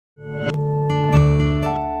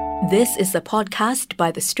This is a podcast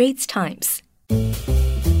by The Straits Times.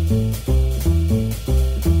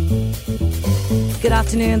 Good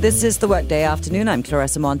afternoon. This is the Workday Afternoon. I'm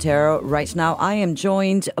Clarissa Montero. Right now, I am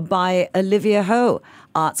joined by Olivia Ho,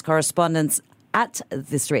 arts correspondent at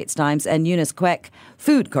The Straits Times, and Eunice Kwek,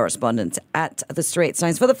 food correspondent at The Straits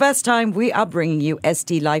Times. For the first time, we are bringing you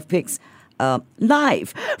ST Live Picks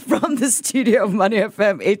live from the studio of Money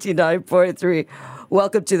FM 89.3.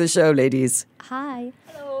 Welcome to the show, ladies. Hi.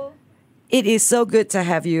 Hello. It is so good to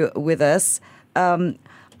have you with us.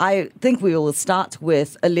 I think we will start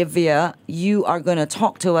with Olivia. You are going to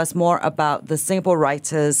talk to us more about the Singapore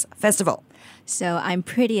Writers' Festival. So I'm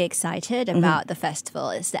pretty excited about the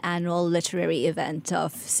festival. It's the annual literary event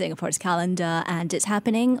of Singapore's calendar, and it's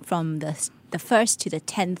happening from the 1st to the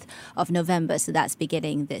 10th of November, so that's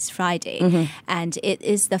beginning this Friday. And it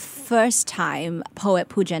is the first time poet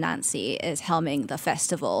Pooja Nancy is helming the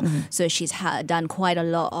festival. So she's done quite a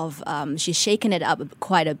lot of, she's shaken it up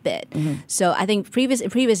quite a bit. So I think in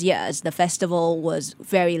previous years, the festival was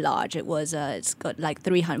very large. It's got like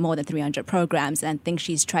more than 300 programs, and I think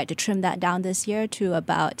she's tried to trim that down this year to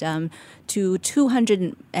about to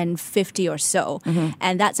 250 or so.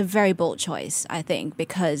 And that's a very bold choice, I think,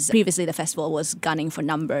 because previously the festival was gunning for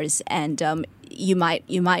numbers, and you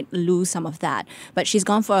might lose some of that. But she's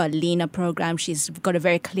gone for a leaner program. She's got a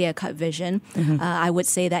very clear-cut vision. I would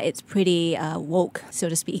say that it's pretty woke, so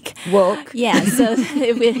to speak. Woke? Yeah.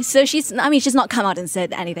 So she's not come out and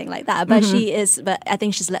said anything like that, but she is. But I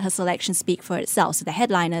think she's let her selection speak for itself. So the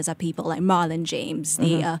headliners are people like Marlon James,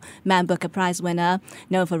 the Man Booker Prize winner,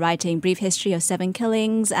 known for writing Brief History of Seven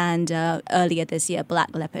Killings, and earlier this year,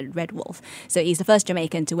 Black Leopard, Red Wolf. So he's the first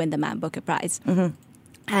Jamaican to win the Man Booker Prize.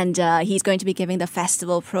 And he's going to be giving the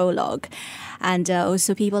festival prologue. And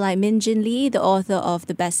also people like Min Jin Lee, the author of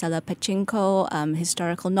the bestseller Pachinko,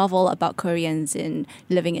 historical novel about Koreans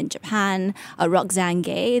living in Japan. Roxane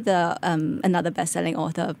Gay, another best-selling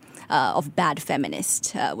author of Bad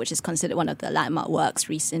Feminist, which is considered one of the landmark works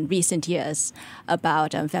in recent years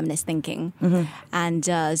about feminist thinking. And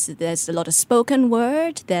so there's a lot of spoken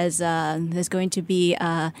word. There's going to be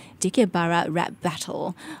a Dikir Barat rap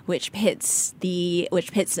battle, which pits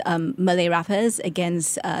Malay rappers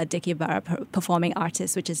against Dikir Barat performing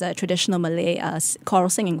artists, which is a traditional Malay choral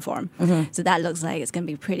singing form. So that looks like it's going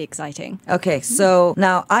to be pretty exciting. Okay, so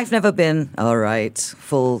now I've never been, all right,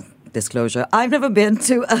 full disclosure, I've never been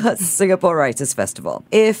to a Singapore Writers' Festival.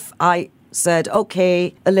 If I said,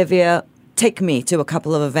 okay, Olivia, take me to a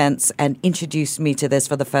couple of events and introduce me to this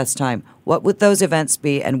for the first time, what would those events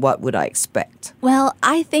be and what would I expect? Well,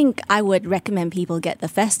 I think I would recommend people get the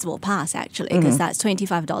festival pass, actually, because that's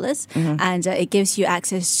 $25, and it gives you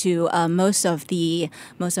access to most of the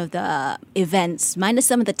events, minus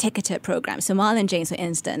some of the ticketed programs. So Marlon James, for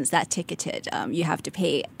instance, that ticketed, you have to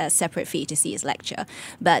pay a separate fee to see his lecture.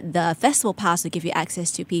 But the festival pass will give you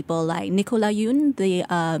access to people like Nicola Yoon, the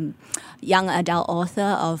young adult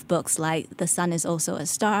author of books like The Sun is Also a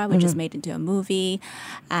Star, which is made into a movie,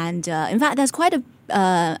 and in fact, there's quite a.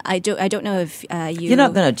 I don't know if you. You're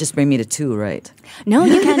not going to just bring me to two, right? No,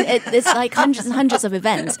 you can. It's like hundreds and hundreds of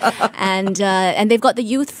events, and they've got the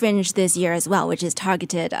Youth Fringe this year as well, which is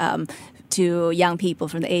targeted to young people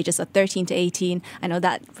from the ages of 13 to 18. I know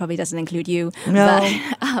that probably doesn't include you. No.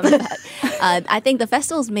 But I think the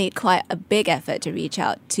festival's made quite a big effort to reach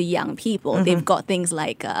out to young people. They've got things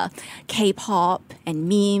like K-pop and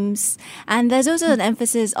memes. And there's also an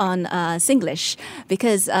emphasis on Singlish,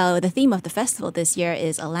 because the theme of the festival this year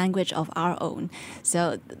is a language of our own.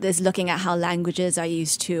 So there's looking at how languages are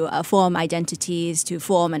used to form identities, to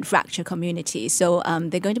form and fracture communities. So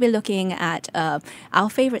they're going to be looking at our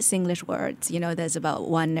favorite Singlish words. There's about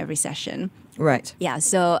one every session. Right. Yeah,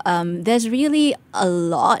 so there's really a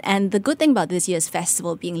lot. And the good thing about this year's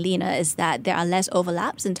festival being leaner is that there are less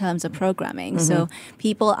overlaps in terms of programming. So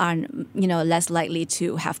people are, less likely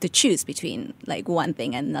to have to choose between like one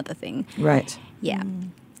thing and another thing. Right. Yeah.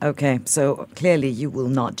 Okay, so clearly you will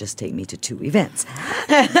not just take me to two events.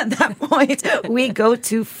 At that point, we go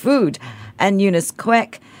to food. And Eunice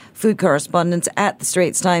Kwek, food correspondent at The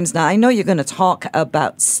Straits Times. Now, I know you're going to talk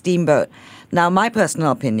about Steamboat. Now, my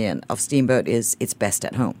personal opinion of Steamboat is it's best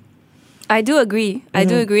at home. I do agree. I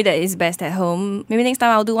do agree that it's best at home. Maybe next time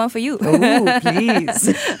I'll do one for you. Oh,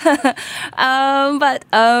 please. But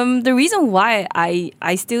the reason why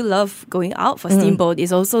I still love going out for Steamboat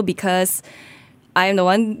is also because I am the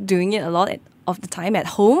one doing it a lot of the time at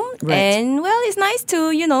home. Right. And, well, it's nice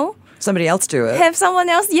to, Somebody else do it. have someone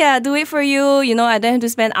else, do it for you. I don't have to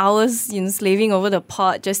spend hours, slaving over the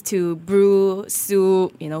pot just to brew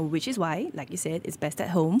soup, which is why, like you said, it's best at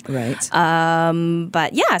home. Right.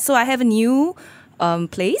 But yeah, so I have a new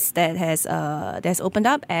place that has that's opened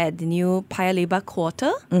up at the new Paya Lebar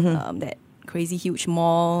Quarter, that crazy huge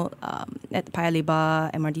mall at the Paya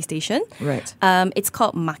Lebar MRT station. Right. It's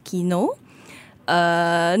called Makino.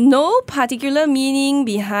 No particular meaning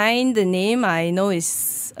behind the name. I know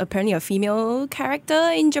it's apparently a female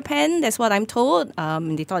character in Japan. That's what I'm told.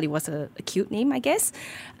 They thought it was a cute name, I guess.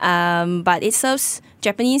 But it serves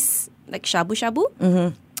Japanese like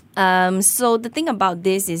Shabu-Shabu. So the thing about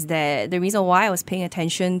this is that the reason why I was paying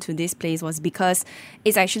attention to this place was because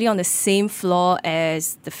it's actually on the same floor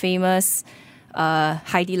as the famous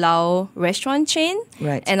Hai Di Lao restaurant chain.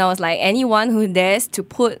 Right. And I was like, anyone who dares to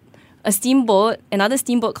put a steamboat, another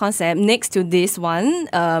steamboat concept next to this one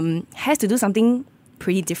has to do something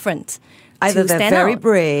pretty different. Either to they're stand very out.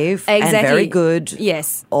 brave and Exactly. very good,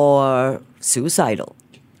 Yes. or suicidal.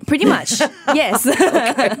 Pretty much, yes.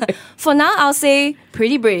 For now, I'll say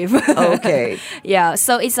pretty brave. Okay. Yeah,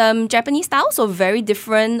 so it's Japanese style, so very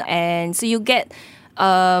different, and so you get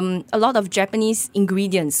a lot of Japanese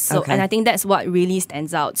ingredients. So, Okay. and I think that's what really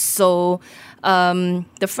stands out. So,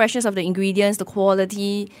 the freshness of the ingredients, the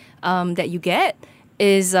quality that you get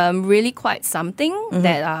is really quite something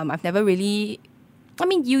that I've never really. I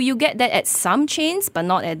mean, you get that at some chains, but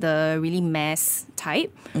not at the really mass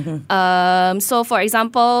type. So, for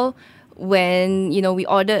example, when we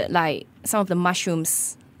ordered like some of the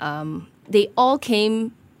mushrooms, they all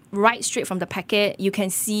came right straight from the packet. You can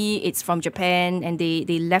see it's from Japan, and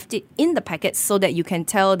they left it in the packet so that you can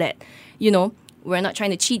tell that we're not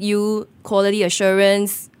trying to cheat you. Quality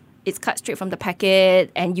assurance. It's cut straight from the packet,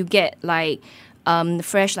 and you get like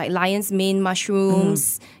fresh like lion's mane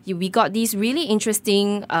mushrooms. We got these really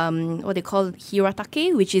interesting what they call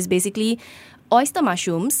hiratake, which is basically oyster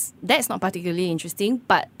mushrooms. That's not particularly interesting,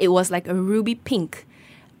 but it was like a ruby pink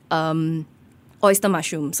oyster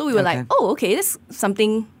mushroom. So we were like, oh, okay, that's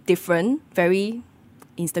something different, very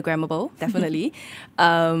Instagrammable, definitely.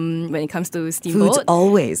 When it comes to steamboat. Food's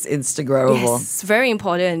always Instagrammable. Yes, very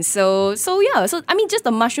important. So yeah. So I mean, just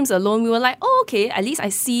the mushrooms alone, we were like, oh, okay. At least I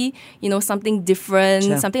see, something different,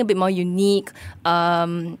 Sure. something a bit more unique.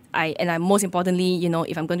 I most importantly,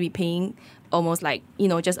 if I'm going to be paying almost like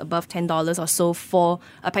just above $10 or so for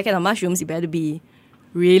a packet of mushrooms, it better be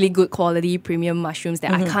really good quality premium mushrooms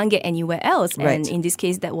that I can't get anywhere else. Right. And in this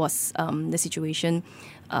case, that was the situation.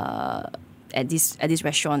 At this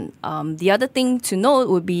restaurant. The other thing to note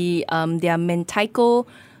would be their mentaiko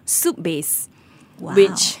soup base,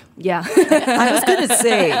 which I was going to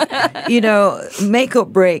say, make or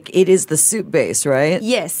break, it is the soup base, right?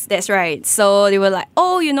 yes, that's right. So they were like,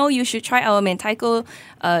 oh, you should try our mentaiko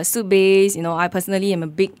soup base. I personally am a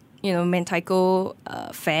big mentaiko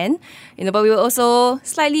fan, but we were also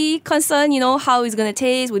slightly concerned, how it's going to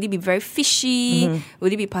taste. Would it be very fishy?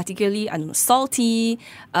 Would it be particularly, salty?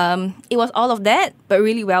 It was all of that, but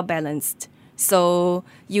really well balanced. So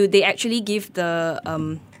they actually give the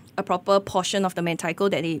a proper portion of the mentaiko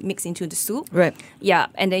that they mix into the soup. Right. Yeah,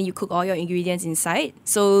 and then you cook all your ingredients inside.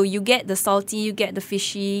 So you get the salty, you get the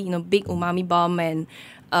fishy, big umami bomb, and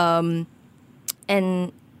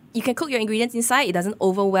you can cook your ingredients inside. It doesn't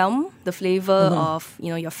overwhelm the flavor of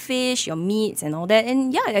your fish, your meats, and all that.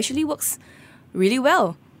 And yeah, it actually works really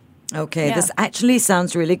well. Okay, Yeah. this actually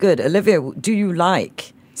sounds really good. Olivia, do you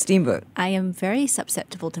like steamboat? I am very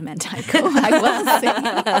susceptible to mentaiko, I will say.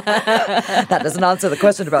 That doesn't answer the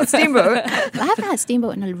question about steamboat. I haven't had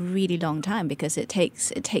steamboat in a really long time because it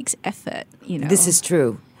takes effort, This is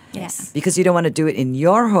true. Yes. Because you don't want to do it in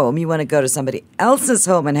your home. You want to go to somebody else's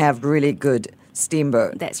home and have really good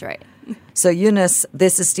steamboat. That's right. So, Eunice,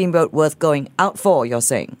 this is steamboat worth going out for, you're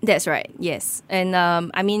saying? That's right, yes. And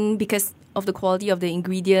I mean, because of the quality of the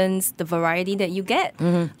ingredients, the variety that you get,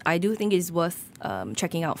 I do think it's worth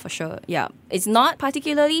checking out for sure. Yeah, it's not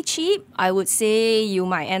particularly cheap. I would say you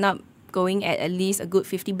might end up going at least a good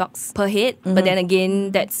 $50 per head. But then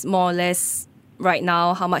again, that's more or less right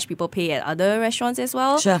now how much people pay at other restaurants as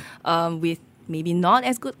well. Sure. With maybe not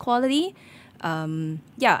as good quality.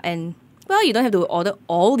 Yeah, and well, you don't have to order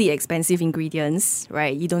all the expensive ingredients,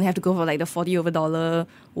 right? You don't have to go for like the $40 over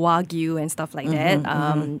Wagyu and stuff like that.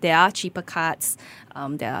 There are cheaper cuts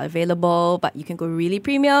that are available, but you can go really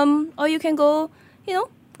premium, or you can go,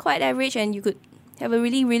 quite average, and you could have a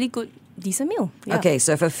really, really good, decent meal. Yeah. Okay,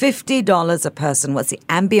 so for $50 a person, what's the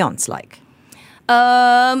ambience like?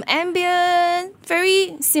 Ambient,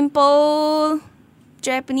 very simple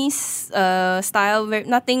Japanese style.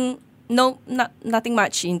 Nothing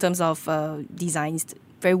much in terms of designs.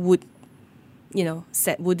 Very wood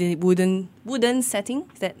set wooden setting.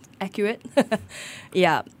 Is that accurate?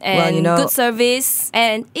 Yeah, and Well, good service.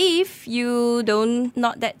 And if you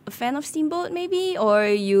not that a fan of steamboat, maybe, or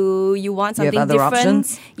you want You have something other different.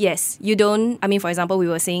 options? Yes, you don't. I mean, for example, we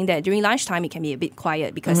were saying that during lunchtime it can be a bit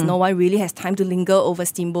quiet because no one really has time to linger over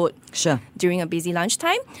steamboat. Sure. During a busy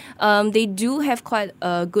lunchtime, they do have quite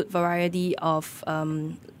a good variety of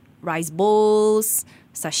rice bowls,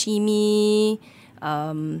 sashimi.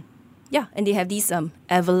 And they have these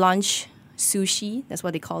avalanche sushi. That's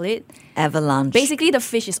what they call it. Avalanche. Basically, the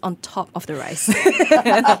fish is on top of the rice,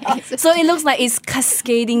 so it looks like it's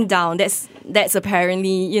cascading down. That's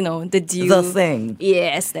apparently the deal. The thing.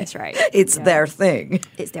 Yes, that's right. It's their thing.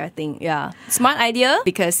 It's their thing. Yeah, smart idea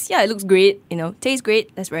because it looks great. Tastes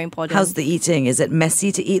great. That's very important. How's the eating? Is it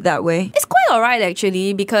messy to eat that way? It's quite alright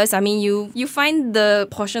actually because you find the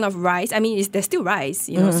portion of rice. I mean, there's still rice,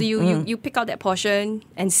 so you pick out that portion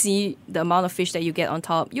and see the amount of fish that you get on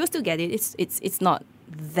top. You'll still get it. It's not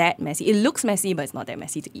that messy. It looks messy, but it's not that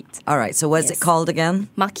messy to eat. All right. So what's it called again?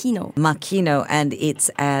 Makino. Makino, and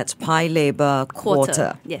it's at Pai Labour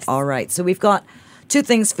Quarter. Yes. All right. So we've got two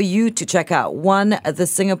things for you to check out. One, the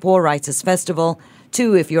Singapore Writers Festival.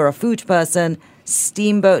 Two, if you're a food person,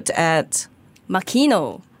 Steamboat at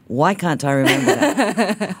Makino. Why can't I remember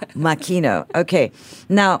that? Makino. Okay.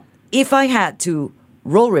 Now, if I had to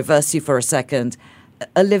role reverse you for a second,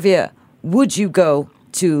 Olivia, would you go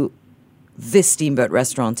to this Steamboat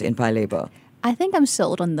restaurant in Pai Labour? I think I'm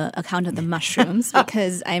sold on the account of the mushrooms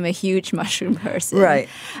because I'm a huge mushroom person. Right.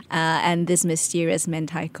 And this mysterious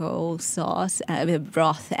mentaiko sauce with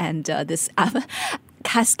broth and this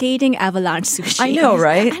cascading avalanche sushi. I know,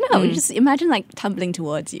 right? I know. Just imagine tumbling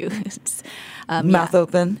towards you. Mouth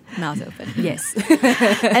open. Mouth open. Yes.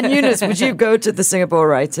 And Eunice, would you go to the Singapore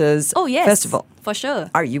Writers Festival? For sure.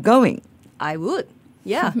 Are you going? I would.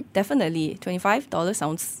 Yeah, definitely. $25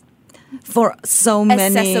 sounds For so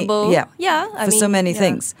many, accessible. So many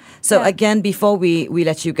things. So again, before we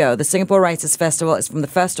let you go, the Singapore Writers Festival is from the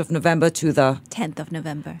 1st of November to the 10th of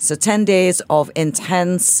November. So 10 days of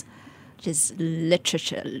intense Just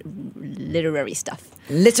literary stuff.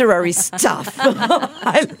 literary stuff.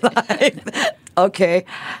 I like that. Okay.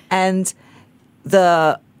 And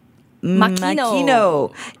the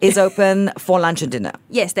Makino is open for lunch and dinner.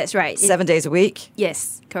 Yes, that's right. 7 days a week.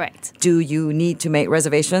 Yes, correct. Do you need to make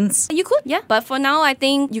reservations? You could, yeah. But for now, I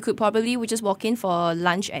think you could probably just walk in for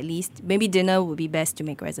lunch at least. Maybe dinner would be best to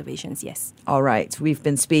make reservations, yes. All right. We've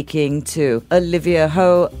been speaking to Olivia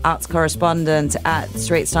Ho, arts correspondent at The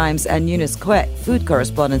Straits Times, and Eunice Kwek, food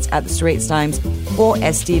correspondent at The Straits Times for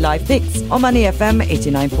ST Live Picks on Money FM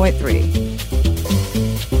 89.3.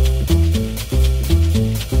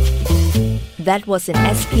 That was an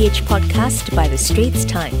SPH podcast by The Straits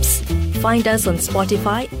Times. Find us on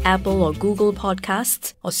Spotify, Apple or Google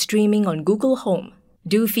Podcasts, or streaming on Google Home.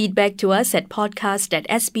 Do feedback to us at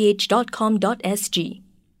podcast@sph.com.sg.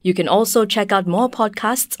 You can also check out more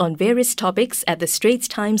podcasts on various topics at The Straits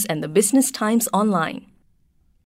Times and The Business Times online.